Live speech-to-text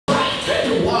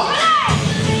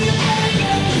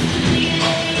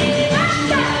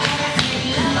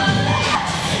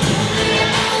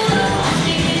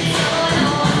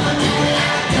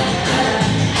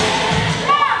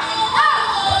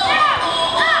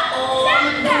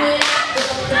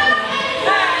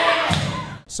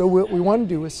So what we want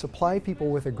to do is supply people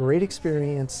with a great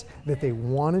experience that they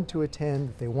wanted to attend,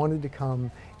 that they wanted to come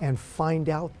and find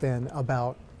out then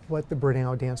about what the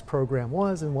Brenau dance program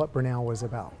was and what Brenau was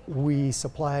about. We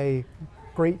supply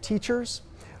great teachers.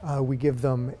 We give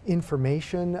them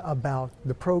information about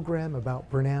the program, about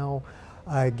Brenau,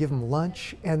 give them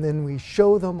lunch, and then we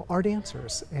show them our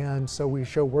dancers. And so we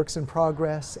show works in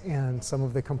progress and some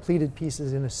of the completed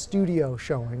pieces in a studio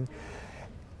showing,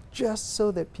 just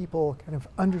so that people kind of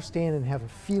understand and have a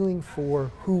feeling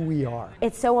for who we are.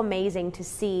 It's so amazing to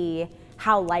see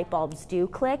how light bulbs do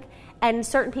click, and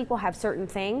certain people have certain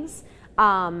things.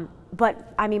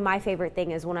 But I mean, my favorite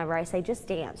thing is whenever I say just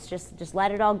dance, just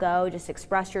let it all go, just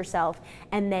express yourself,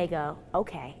 and they go,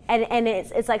 okay. And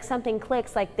it's like something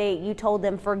clicks, like you told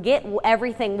them forget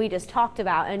everything we just talked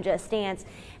about and just dance,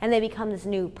 and they become this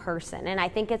new person. And I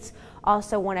think it's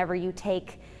also whenever you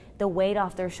take the weight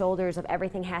off their shoulders of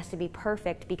everything has to be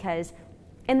perfect, because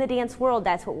in the dance world,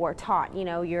 that's what we're taught. You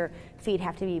know, your feet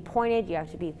have to be pointed, you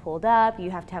have to be pulled up, you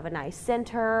have to have a nice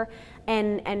center,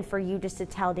 and for you just to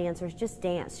tell dancers, just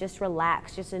dance, just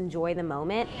relax, just enjoy the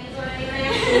moment.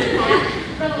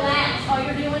 Relax, all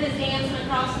you're doing is dancing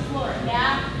across the floor,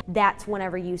 yeah? That's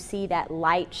whenever you see that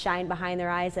light shine behind their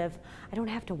eyes of, I don't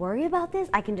have to worry about this,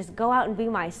 I can just go out and be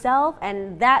myself.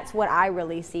 And that's what I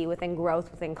really see within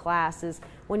growth within class, is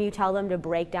when you tell them to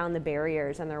break down the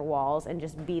barriers and their walls and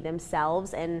just be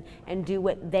themselves and do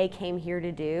what they came here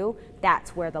to do.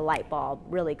 That's where the light bulb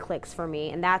really clicks for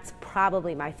me, and that's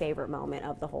probably my favorite moment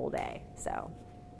of the whole day. So.